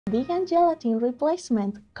Vegan gelatin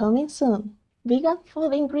replacement coming soon. Vegan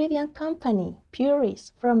food ingredient company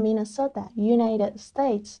Puris from Minnesota, United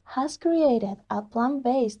States has created a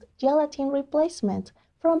plant-based gelatin replacement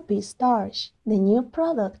from pea starch. The new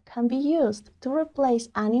product can be used to replace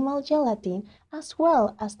animal gelatin as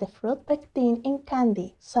well as the fruit pectin in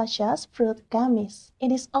candy, such as fruit gummies.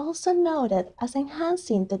 It is also noted as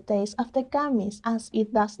enhancing the taste of the gummies as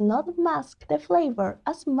it does not mask the flavor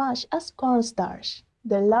as much as cornstarch.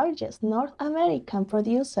 The largest North American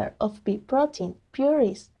producer of pea protein,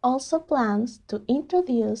 Puris, also plans to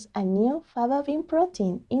introduce a new fava bean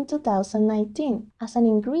protein in 2019 as an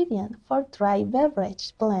ingredient for dry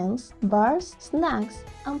beverage blends, bars, snacks,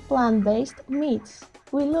 and plant-based meats.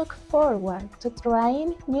 We look forward to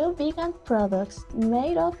trying new vegan products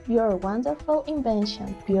made of your wonderful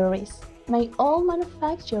invention, Puris. May all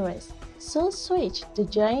manufacturers soon switch to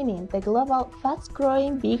joining the global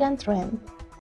fast-growing vegan trend.